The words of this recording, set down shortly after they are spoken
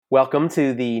Welcome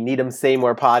to the Needham Say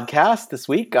More podcast. This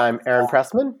week, I'm Aaron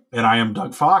Pressman. And I am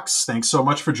Doug Fox. Thanks so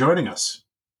much for joining us.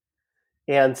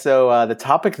 And so the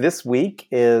topic this week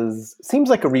seems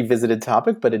like a revisited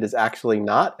topic, but it is actually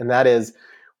not. And that is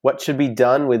what should be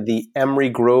done with the Emery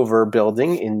Grover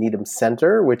building in Needham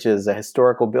Center, which is a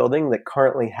historical building that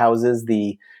currently houses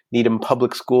the Needham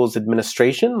Public Schools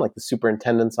Administration, like the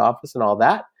superintendent's office and all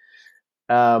that.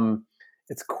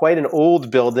 It's quite an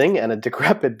old building and a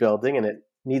decrepit building, and it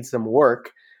needs some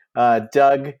work.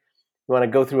 Doug, you want to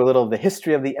go through a little of the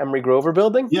history of the Emery Grover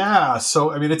building? Yeah,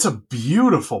 so it's a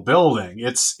beautiful building.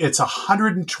 It's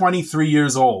 123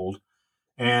 years old,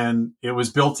 and it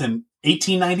was built in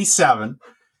 1897,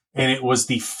 and it was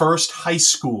the first high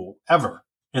school ever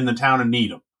in the town of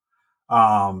Needham.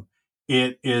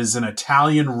 It is an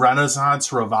Italian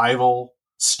Renaissance revival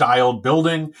styled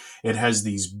building. It has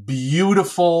these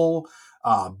beautiful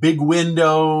big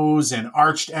windows and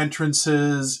arched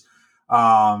entrances.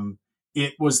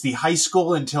 It was the high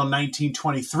school until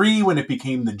 1923 when it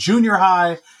became the junior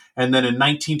high. And then in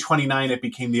 1929, it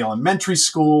became the elementary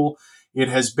school. It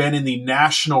has been in the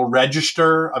National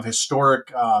Register of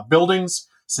Historic Buildings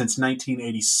since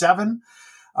 1987.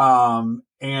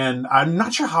 And I'm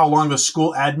not sure how long the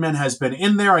school admin has been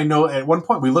in there. I know at one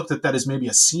point we looked at that as maybe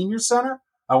a senior center.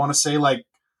 I want to say like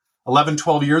 11,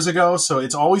 12 years ago. So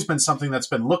it's always been something that's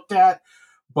been looked at,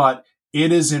 but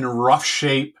it is in rough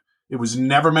shape. It was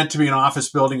never meant to be an office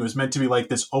building. It was meant to be like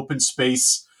this open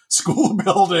space school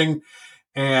building.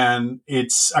 And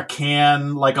it's a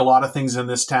can, like a lot of things in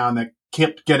this town, that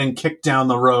kept getting kicked down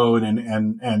the road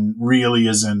and really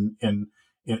is in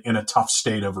a tough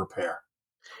state of repair.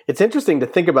 It's interesting to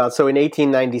think about. So in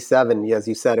 1897, as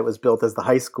you said, it was built as the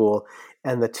high school,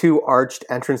 and the two arched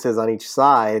entrances on each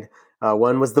side,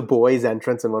 one was the boys'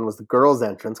 entrance and one was the girls'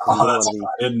 entrance.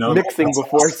 Mixing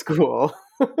before school.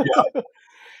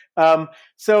 Yeah.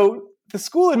 So the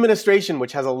school administration,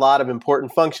 which has a lot of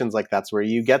important functions, like that's where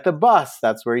you get the bus,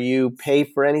 that's where you pay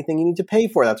for anything you need to pay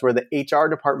for, that's where the HR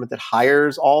department that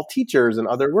hires all teachers and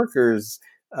other workers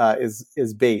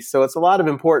is based. So it's a lot of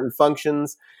important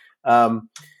functions.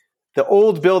 The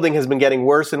old building has been getting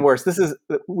worse and worse.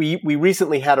 We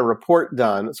recently had a report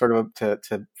done sort of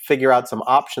to figure out some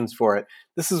options for it.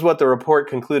 This is what the report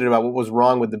concluded about what was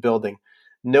wrong with the building.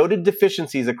 Noted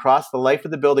deficiencies across the life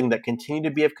of the building that continue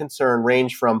to be of concern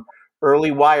range from early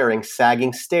wiring,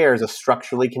 sagging stairs, a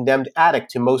structurally condemned attic,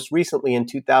 to most recently in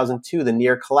 2002, the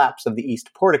near collapse of the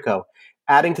east portico.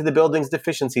 Adding to the building's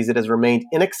deficiencies, it has remained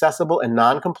inaccessible and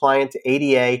non-compliant to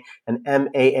ADA and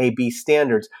MAAB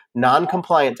standards,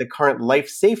 non-compliant to current life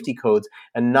safety codes,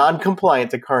 and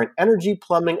non-compliant to current energy,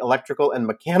 plumbing, electrical, and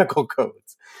mechanical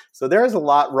codes. So there is a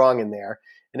lot wrong in there.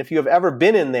 And if you have ever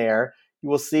been in there, you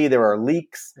will see there are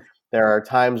leaks. There are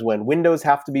times when windows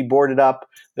have to be boarded up.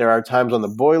 There are times when the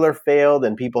boiler failed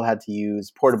and people had to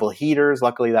use portable heaters.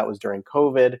 Luckily, that was during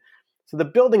COVID. So the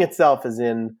building itself is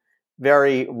in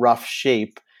very rough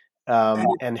shape,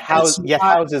 and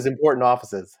houses important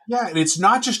offices. Yeah, and it's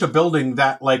not just a building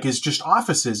that is just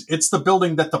offices. It's the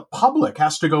building that the public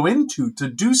has to go into to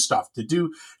do stuff, to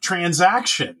do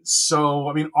transactions.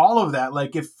 So all of that.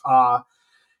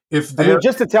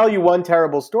 Just to tell you one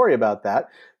terrible story about that,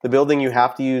 the building, you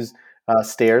have to use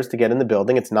stairs to get in the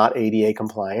building. It's not ADA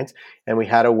compliant. And we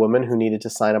had a woman who needed to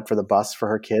sign up for the bus for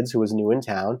her kids who was new in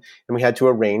town. And we had to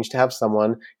arrange to have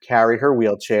someone carry her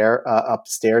wheelchair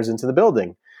upstairs into the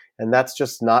building. And that's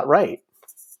just not right.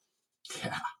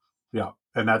 Yeah.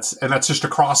 And that's just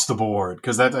across the board.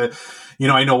 Because that,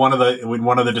 I know one of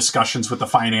the discussions with the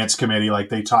finance committee,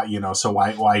 they taught, so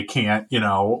why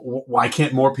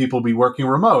can't more people be working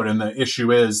remote? And the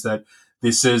issue is that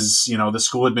this is, the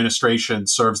school administration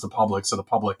serves the public. So the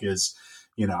public is,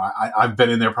 I've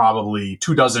been in there probably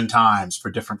 24 times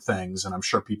for different things. And I'm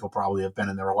sure people probably have been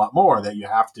in there a lot more, that you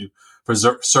have to for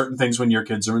certain things when your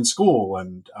kids are in school.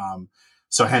 And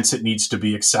so hence it needs to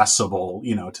be accessible,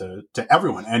 to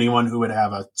everyone, anyone who would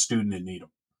have a student in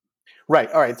Needham.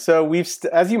 Right. All right. So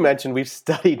as you mentioned, we've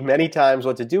studied many times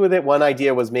what to do with it. One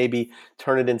idea was maybe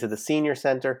turn it into the senior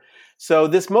center. So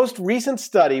this most recent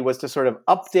study was to sort of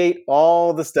update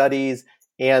all the studies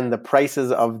and the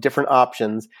prices of different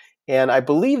options. And I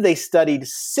believe they studied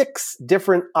 6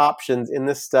 different options in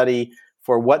this study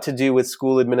for what to do with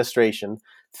school administration.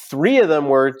 3 of them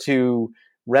were to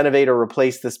renovate or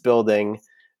replace this building.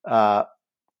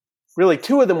 Really,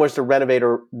 2 of them was to renovate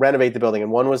the building,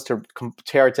 and one was to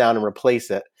tear it down and replace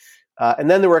it.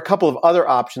 And then there were a couple of other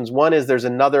options. One is there's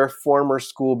another former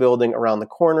school building around the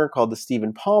corner called the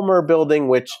Stephen Palmer building,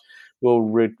 which will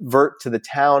revert to the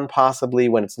town possibly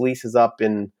when its lease is up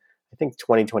in, I think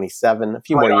 2027, a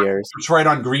few Right more on, years. it's right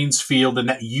on Greensfield, and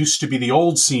that used to be the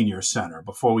old senior center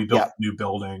before we built Yeah, the new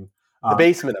building. the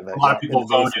basement of it. A lot Yeah, of in people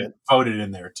the basement. voted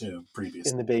in there too In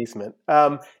previously. the basement.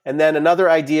 And then another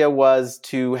idea was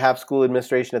to have school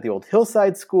administration at the old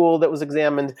Hillside School that was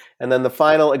examined. And then the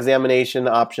final examination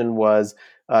option was,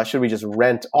 should we just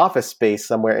rent office space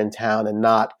somewhere in town and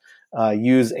not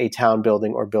use a town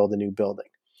building or build a new building?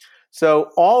 So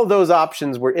all of those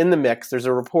options were in the mix. There's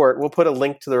a report. We'll put a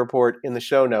link to the report in the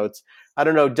show notes. I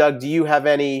don't know, Doug, do you have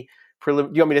any do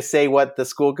you want me to say what the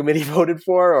school committee voted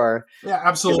for, or Yeah, give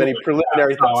absolutely. any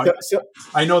preliminary thoughts?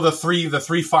 I know the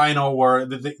three final were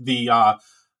the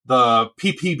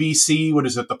PPBC. What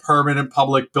is it? The Permanent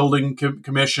Public Building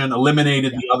Commission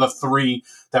eliminated the other three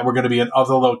that were going to be in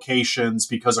other locations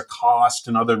because of cost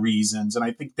and other reasons. And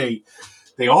I think they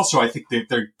also, I think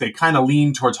they kind of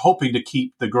lean towards hoping to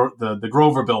keep the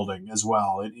Grover building as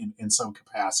well in some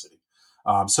capacity.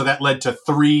 So that led to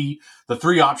the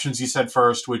three options you said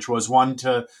first, which was one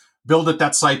to build at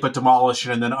that site but demolish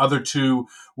it, and then other two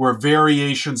were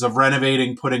variations of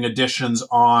renovating, putting additions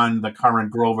on the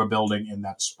current Grover building in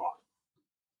that spot.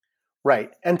 Right.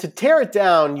 And to tear it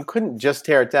down, you couldn't just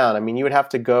tear it down. I mean, you would have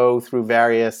to go through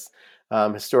various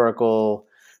historical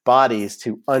bodies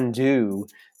to undo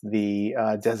the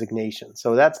designation.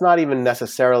 So that's not even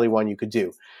necessarily one you could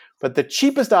do. But the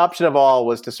cheapest option of all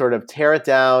was to sort of tear it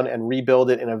down and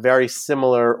rebuild it in a very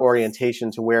similar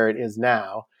orientation to where it is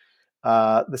now.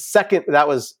 The second, that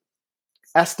was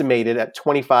estimated at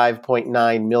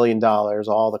 $25.9 million,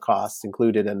 all the costs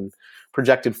included and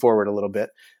projected forward a little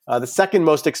bit. The second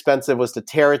most expensive was to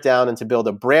tear it down and to build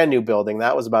a brand new building.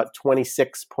 That was about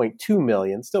 $26.2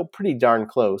 million, still pretty darn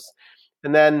close.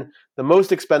 And then the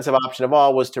most expensive option of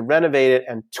all was to renovate it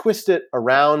and twist it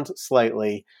around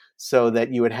slightly so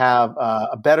that you would have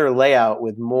a better layout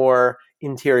with more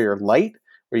interior light,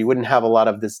 where you wouldn't have a lot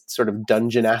of this sort of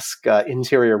dungeon-esque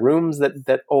interior rooms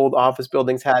that old office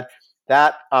buildings had.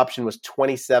 That option was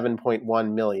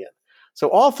 $27.1 million. So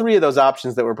all three of those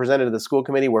options that were presented to the school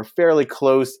committee were fairly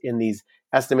close in these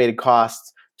estimated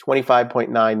costs: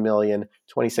 $25.9 million,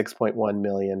 $26.1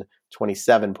 million,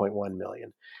 $27.1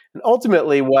 million. And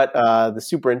ultimately, what the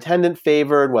superintendent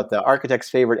favored, what the architects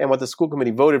favored, and what the school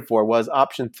committee voted for was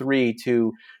option 3,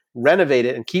 to renovate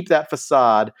it and keep that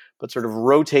facade, but sort of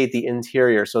rotate the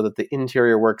interior so that the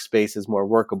interior workspace is more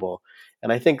workable.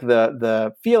 And I think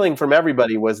the feeling from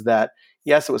everybody was that,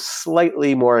 yes, it was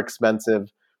slightly more expensive.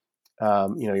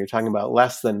 You're talking about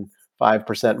less than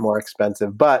 5% more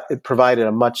expensive, but it provided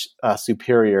a much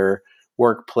superior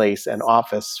workplace and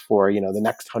office for the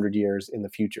next 100 years in the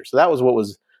future. So that was what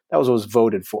was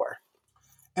voted for.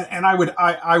 And I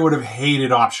would have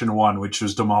hated option 1, which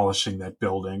was demolishing that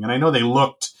building. And I know they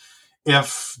looked,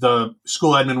 if the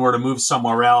school admin were to move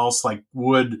somewhere else, like,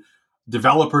 would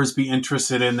developers be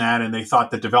interested in that? And they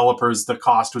thought the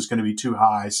cost was going to be too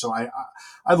high. So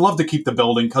I'd love to keep the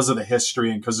building because of the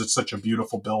history and because it's such a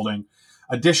beautiful building.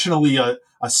 Additionally, a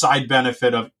side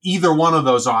benefit of either one of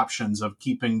those options of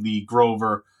keeping the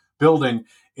Grover building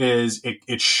is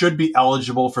it should be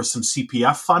eligible for some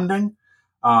CPF funding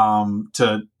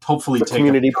to hopefully the take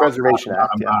Community Preservation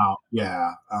Act.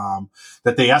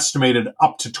 That they estimated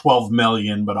up to $12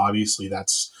 million, but obviously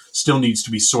that's still needs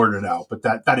to be sorted out. But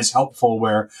that is helpful,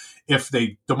 where if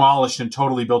they demolished and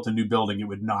totally built a new building, it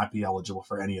would not be eligible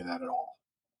for any of that at all.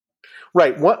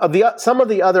 Right. Some of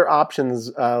the other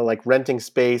options, like renting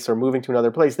space or moving to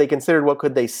another place, they considered what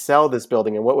could they sell this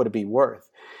building and what would it be worth.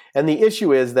 And the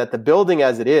issue is that the building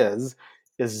as it is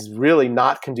really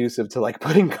not conducive to like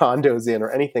putting condos in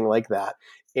or anything like that.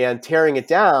 And tearing it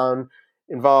down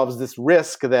involves this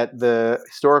risk that the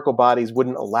historical bodies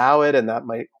wouldn't allow it, and that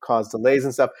might cause delays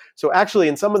and stuff. So actually,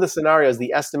 in some of the scenarios,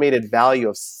 the estimated value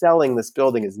of selling this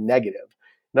building is negative.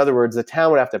 In other words, the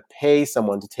town would have to pay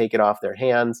someone to take it off their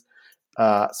hands.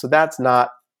 So that's not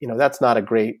a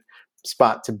great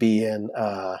spot to be in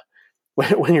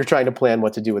when you're trying to plan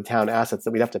what to do with town assets,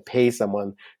 that we'd have to pay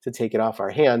someone to take it off our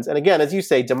hands. And again, as you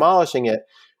say, demolishing it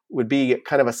would be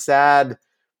kind of a sad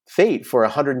fate for a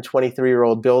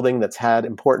 123-year-old building that's had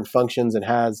important functions and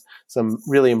has some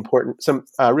really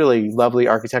lovely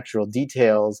architectural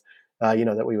details,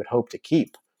 that we would hope to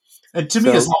keep. And to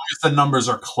me, as long as the numbers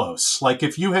are close, like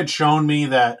if you had shown me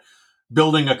that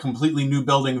building a completely new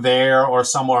building there or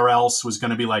somewhere else was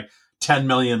going to be like $10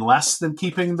 million less than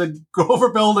keeping the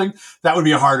Grover building, that would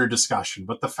be a harder discussion.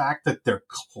 But the fact that they're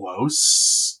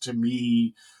close, to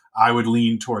me, I would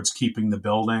lean towards keeping the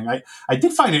building. I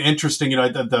did find it interesting,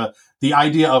 the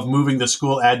idea of moving the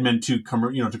school admin to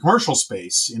commercial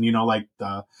space, and I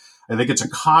think it's a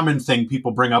common thing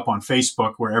people bring up on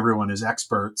Facebook where everyone is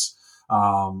experts.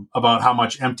 about how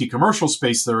much empty commercial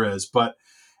space there is. But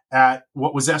at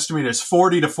what was estimated as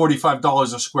 $40 to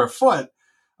 $45 a square foot,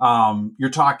 you're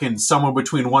talking somewhere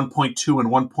between 1.2 and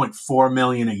 1.4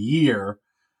 million a year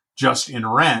just in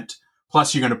rent.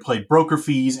 Plus, you're going to pay broker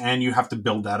fees, and you have to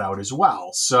build that out as well.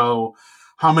 So,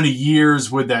 how many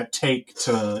years would that take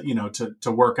to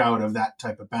work out of that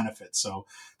type of benefit? So,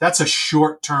 that's a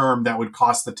short term that would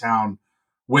cost the town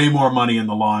way more money in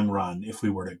the long run if we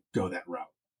were to go that route.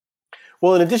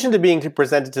 Well, in addition to being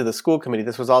presented to the school committee,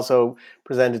 this was also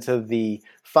presented to the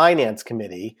finance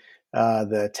committee,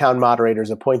 the town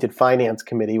moderator's appointed finance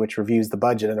committee, which reviews the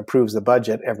budget and approves the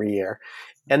budget every year.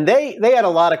 And they had a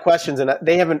lot of questions, and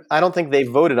I don't think they've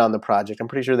voted on the project. I'm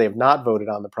pretty sure they have not voted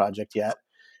on the project yet,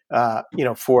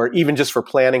 for even just for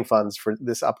planning funds for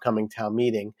this upcoming town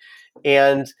meeting.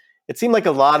 And it seemed like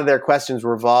a lot of their questions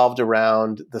revolved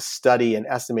around the study and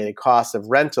estimated costs of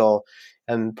rental.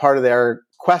 And part of their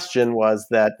question was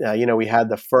that, we had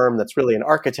the firm that's really an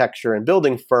architecture and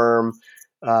building firm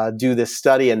do this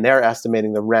study, and they're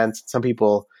estimating the rent. Some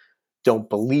people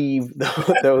don't believe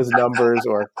those numbers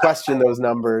or question those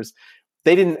numbers.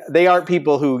 They aren't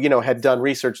people who, had done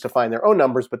research to find their own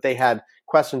numbers, but they had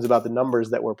questions about the numbers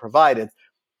that were provided.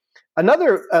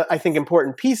 Another, I think,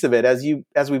 important piece of it, as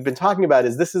we've been talking about,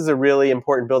 is this is a really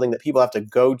important building that people have to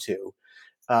go to.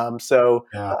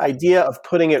 The idea of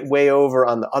putting it way over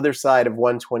on the other side of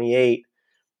 128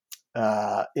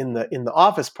 in the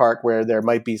office park, where there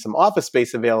might be some office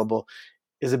space available,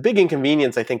 is a big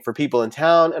inconvenience, I think, for people in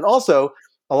town. And also,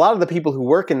 a lot of the people who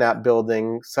work in that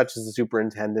building, such as the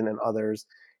superintendent and others,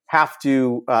 have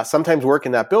to sometimes work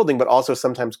in that building, but also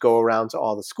sometimes go around to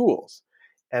all the schools.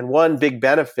 And one big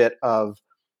benefit of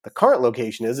the current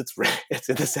location is it's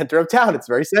in the center of town. It's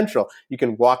very central. You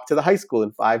can walk to the high school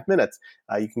in 5 minutes.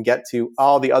 You can get to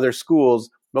all the other schools,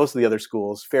 most of the other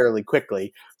schools, fairly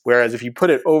quickly. Whereas if you put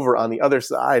it over on the other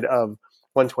side of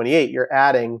 128, you're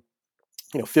adding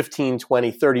 15,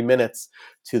 20, 30 minutes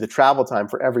to the travel time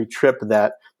for every trip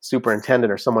that superintendent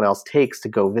or someone else takes to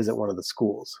go visit one of the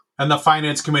schools. And the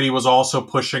finance committee was also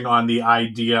pushing on the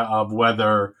idea of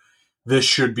whether this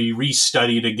should be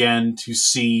restudied again to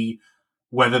see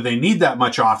whether they need that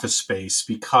much office space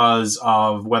because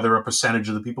of whether a percentage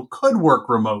of the people could work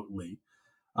remotely.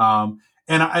 And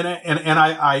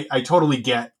I totally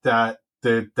get that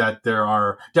there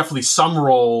are definitely some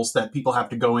roles that people have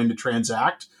to go in to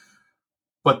transact.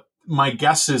 But my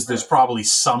guess is there's probably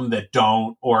some that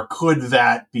don't, or could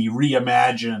that be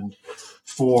reimagined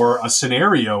for a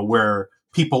scenario where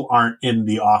people aren't in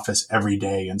the office every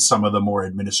day in some of the more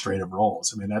administrative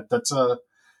roles? I mean,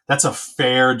 that's a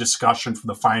fair discussion from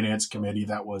the finance committee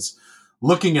that was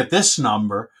looking at this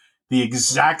number, the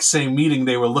exact same meeting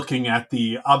they were looking at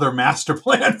the other master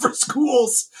plan for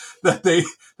schools that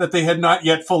they had not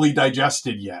yet fully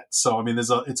digested yet. So, I mean,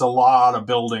 it's a lot of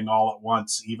building all at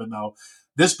once, even though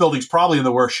this building's probably in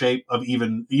the worst shape of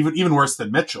even worse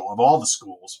than Mitchell of all the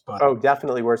schools. But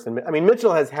definitely worse than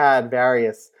Mitchell has had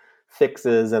various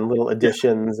fixes and little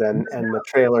additions and the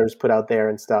trailers put out there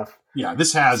and stuff. Yeah,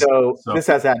 this has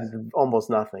had almost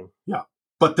nothing. Yeah,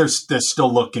 but they're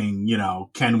still looking.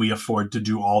 Can we afford to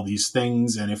do all these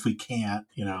things? And if we can't,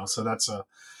 so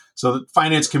the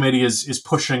finance committee is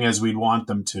pushing as we'd want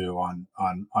them to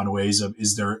on ways of,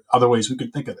 is there other ways we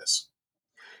could think of this?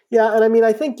 Yeah, and I mean,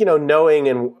 I think knowing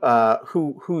and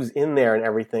who's in there and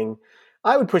everything,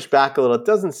 I would push back a little. It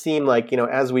doesn't seem like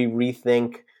as we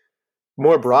rethink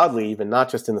more broadly, even not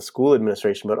just in the school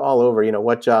administration, but all over,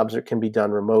 what jobs can be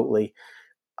done remotely.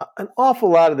 An awful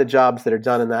lot of the jobs that are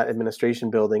done in that administration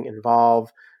building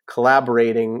involve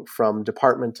collaborating from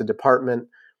department to department.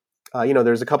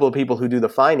 There's a couple of people who do the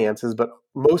finances, but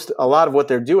a lot of what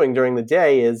they're doing during the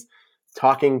day is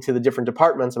talking to the different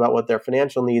departments about what their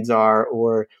financial needs are,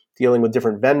 or dealing with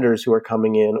different vendors who are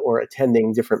coming in, or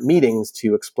attending different meetings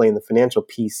to explain the financial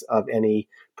piece of any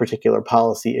particular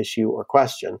policy issue or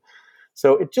question.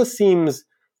 So it just seems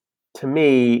to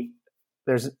me,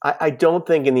 I don't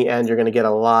think in the end you're going to get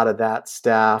a lot of that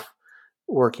staff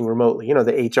working remotely.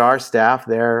 The HR staff,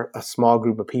 they're a small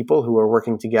group of people who are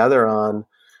working together on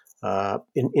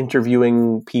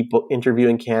interviewing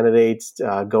candidates,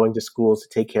 going to schools to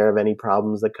take care of any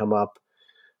problems that come up.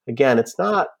 Again,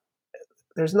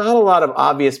 there's not a lot of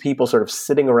obvious people sort of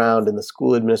sitting around in the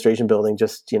school administration building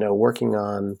just, working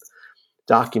on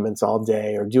documents all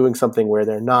day or doing something where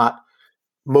they're not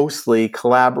mostly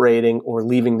collaborating or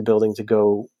leaving the building to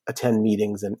go attend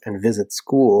meetings and visit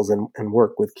schools and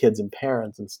work with kids and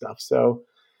parents and stuff. So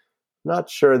not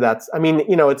sure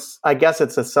I guess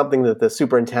it's something that the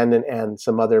superintendent and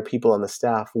some other people on the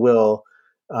staff will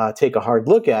take a hard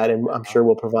look at. And I'm sure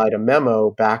we'll provide a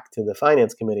memo back to the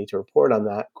Finance Committee to report on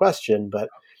that question. But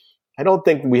I don't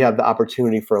think we have the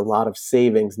opportunity for a lot of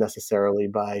savings necessarily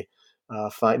by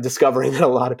discovering that a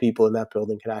lot of people in that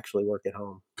building can actually work at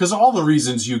home. Because all the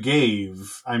reasons you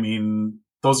gave, I mean,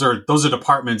 those are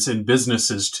departments in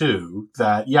businesses too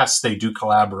that, yes, they do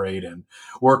collaborate and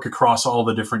work across all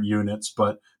the different units,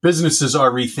 but businesses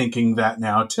are rethinking that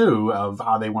now too, of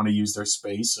how they want to use their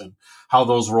space and how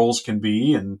those roles can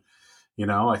be. And,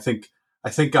 I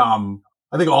think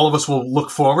all of us will look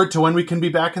forward to when we can be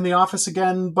back in the office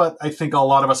again. But I think a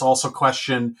lot of us also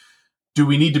question, do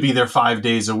we need to be there 5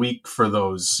 days a week for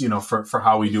those, for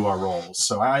how we do our roles?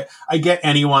 So I get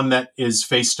anyone that is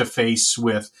face to face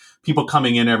with people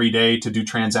coming in every day to do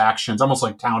transactions, almost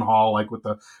like town hall, like with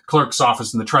the clerk's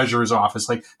office and the treasurer's office,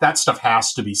 like that stuff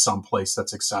has to be someplace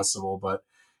that's accessible. But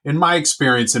in my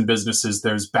experience in businesses,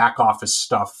 there's back office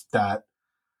stuff that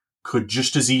could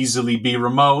just as easily be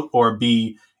remote or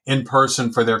be in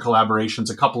person for their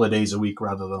collaborations a couple of days a week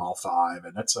rather than all 5.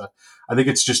 And I think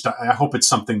it's just, I hope it's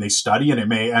something they study, and it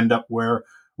may end up where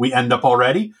we end up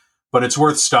already, but it's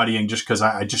worth studying just because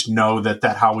I just know that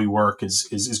how we work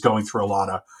is going through a lot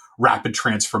of rapid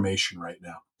transformation right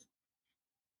now.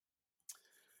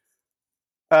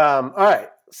 All right.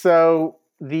 So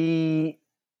the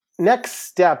next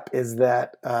step is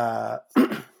that,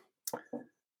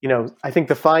 I think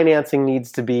the financing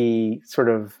needs to be sort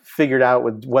of figured out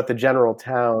with what the general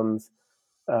town's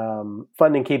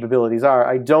funding capabilities are.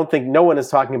 I don't think no one is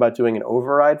talking about doing an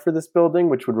override for this building,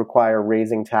 which would require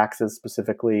raising taxes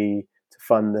specifically to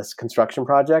fund this construction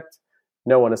project.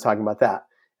 No one is talking about that.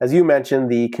 As you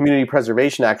mentioned, the Community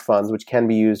Preservation Act funds, which can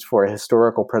be used for a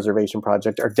historical preservation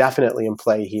project, are definitely in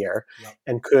play here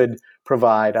and could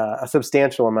provide a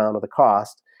substantial amount of the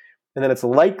cost. And then it's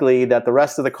likely that the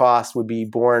rest of the cost would be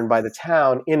borne by the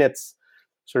town in its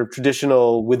sort of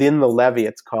traditional, within the levy,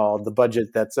 it's called, the budget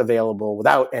that's available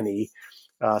without any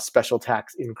special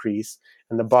tax increase,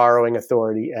 and the borrowing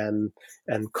authority and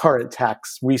current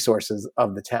tax resources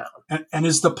of the town. And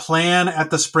is the plan at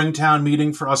the Springtown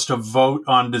meeting for us to vote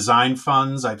on design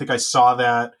funds? I think I saw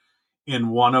that in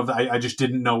one of I just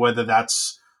didn't know whether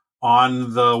that's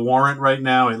on the warrant right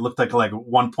now. It looked like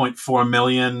 1.4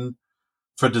 million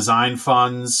for design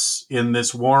funds in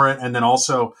this warrant, and then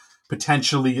also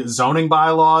potentially zoning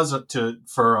bylaws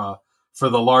for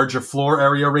the larger floor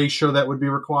area ratio that would be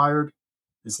required.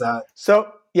 Is that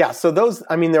so? Yeah. So those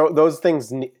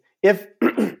things.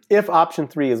 If option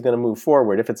 3 is going to move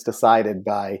forward, if it's decided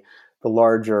by the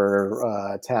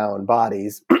larger town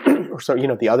bodies, or so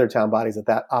the other town bodies,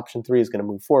 that option 3 is going to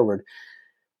move forward,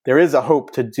 there is a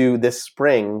hope to do this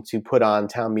spring, to put on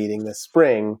town meeting this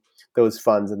spring those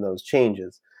funds and those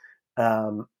changes.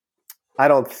 I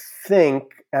don't think,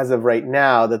 as of right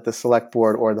now, that the select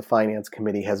board or the finance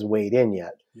committee has weighed in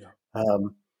yet. Yeah.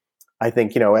 I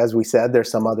think, as we said, there's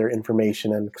some other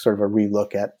information and sort of a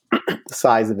relook at the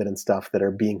size of it and stuff that are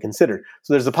being considered.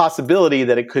 So there's a possibility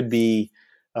that it could be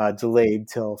delayed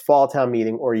till fall town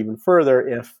meeting or even further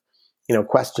if,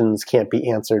 questions can't be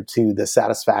answered to the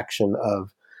satisfaction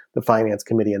of the finance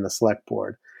committee and the select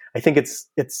board. I think it's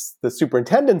the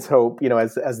superintendent's hope,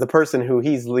 as the person who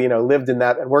he's, lived in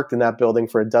that and worked in that building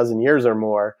for a dozen years or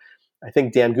more. I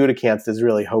think Dan Gutekunst is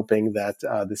really hoping that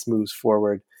this moves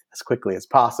forward as quickly as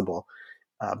possible,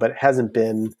 but it hasn't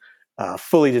been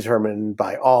fully determined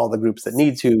by all the groups that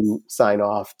need to sign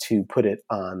off to put it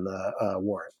on the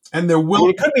warrant. And there will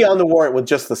it could be on the warrant with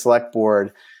just the select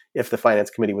board if the finance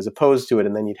committee was opposed to it,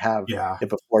 and then you'd have it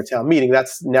before town meeting.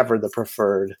 That's never the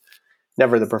preferred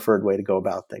way to go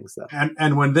about things, though.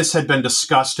 And when this had been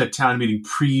discussed at town meeting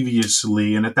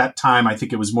previously, and at that time, I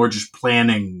think it was more just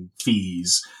planning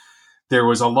fees, there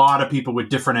was a lot of people with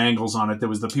different angles on it. There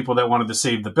was the people that wanted to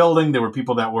save the building. There were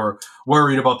people that were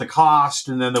worried about the cost.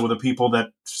 And then there were the people that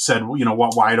said,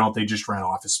 why don't they just rent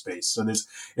office space? So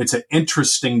it's an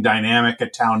interesting dynamic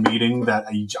at town meeting that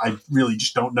I really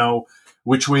just don't know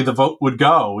which way the vote would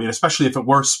go, especially if it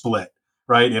were split.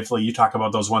 Right. If you talk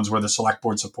about those ones where the select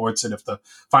board supports it, if the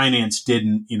finance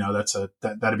didn't,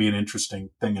 that'd be an interesting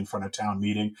thing in front of town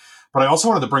meeting. But I also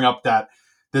wanted to bring up that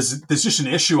there's just an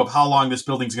issue of how long this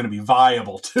building's going to be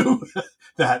viable too.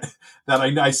 that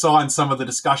I saw in some of the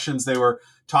discussions, they were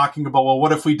talking about, well,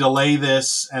 what if we delay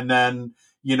this? And then,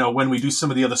 when we do some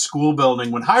of the other school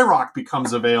building, when High Rock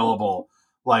becomes available,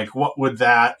 what would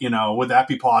that, would that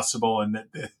be possible? And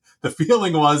the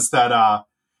feeling was that,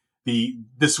 the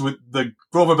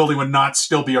Grover building would not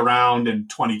still be around in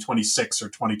 2026 or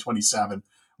 2027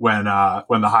 when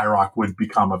the High Rock would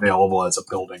become available as a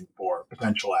building for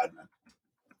potential admin.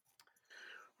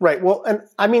 Right. Well, and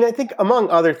I mean, I think among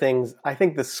other things, I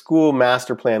think the school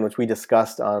master plan, which we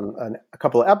discussed on a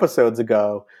couple of episodes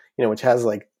ago, which has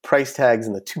like price tags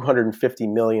in the 250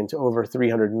 million to over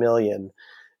 300 million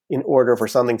in order for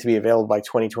something to be available by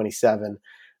 2027.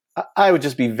 I would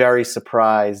just be very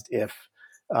surprised if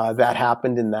that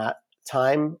happened in that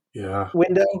time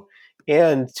window.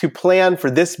 And to plan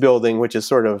for this building, which is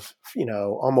sort of,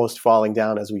 almost falling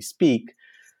down as we speak,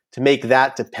 to make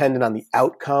that dependent on the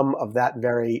outcome of that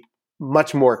very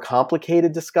much more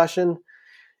complicated discussion,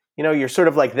 you're sort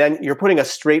of like, then you're putting a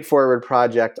straightforward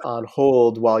project on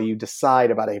hold while you decide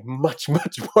about a much,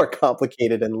 much more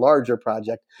complicated and larger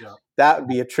project. Yeah. That would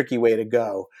be a tricky way to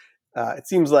go. It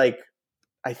seems like,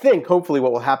 I think hopefully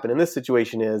what will happen in this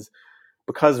situation is,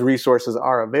 because resources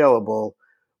are available,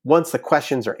 once the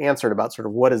questions are answered about sort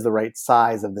of what is the right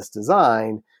size of this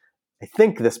design, I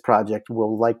think this project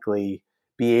will likely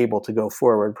be able to go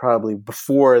forward probably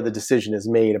before the decision is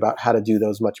made about how to do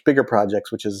those much bigger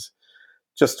projects, which is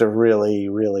just a really,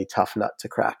 really tough nut to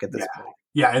crack at this point.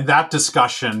 Yeah, and that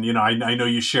discussion, I know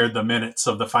you shared the minutes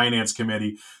of the finance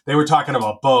committee. They were talking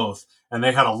about both, and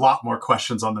they had a lot more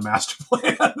questions on the master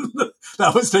plan.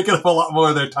 That was taking up a lot more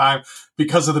of their time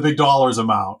because of the big dollars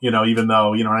amount, even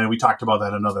though, I know we talked about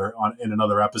that in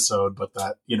another episode, but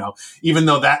that, even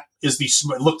though that is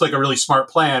it looked like a really smart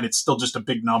plan, it's still just a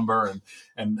big number.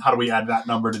 And how do we add that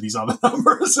number to these other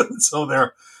numbers? And so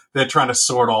they're trying to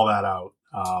sort all that out.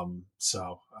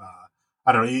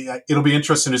 I don't know. It'll be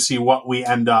interesting to see what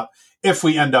if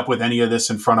we end up with any of this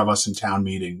in front of us in town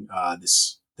meeting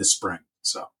this spring.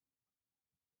 So,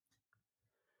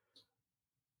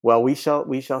 well, we shall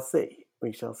see.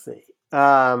 We shall see.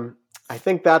 I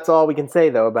think that's all we can say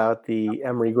though about the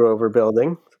Emery Grover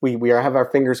building. We have our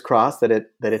fingers crossed that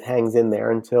it hangs in there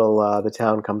until the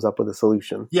town comes up with a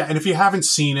solution. Yeah, and if you haven't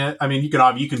seen it, I mean,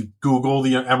 you can Google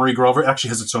the Emery Grover. It actually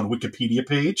has its own Wikipedia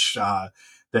page.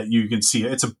 That you can see.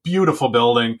 It's a beautiful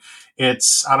building.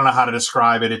 It's, I don't know how to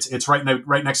describe it. It's right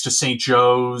next to St.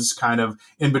 Joe's, kind of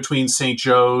in between St.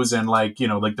 Joe's and like the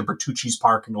Bertucci's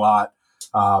parking lot.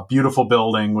 Beautiful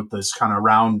building with this kind of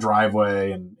round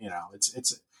driveway, and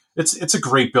it's a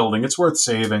great building. It's worth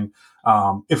saving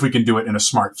if we can do it in a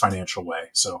smart financial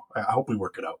way. So I hope we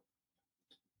work it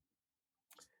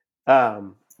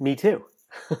out. Me too.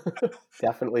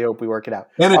 Definitely hope we work it out.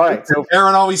 And all right, so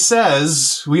Aaron always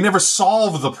says we never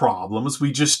solve the problems.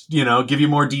 We just, give you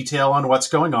more detail on what's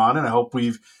going on. And I hope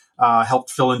we've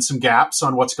helped fill in some gaps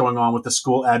on what's going on with the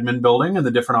school admin building and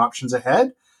the different options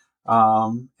ahead.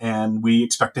 And we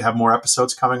expect to have more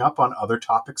episodes coming up on other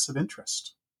topics of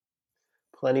interest.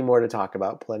 Plenty more to talk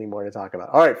about.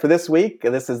 All right, for this week,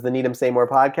 this is the Needham Say More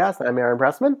podcast. I'm Aaron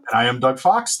Pressman. And I am Doug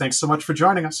Fox. Thanks so much for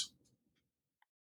joining us.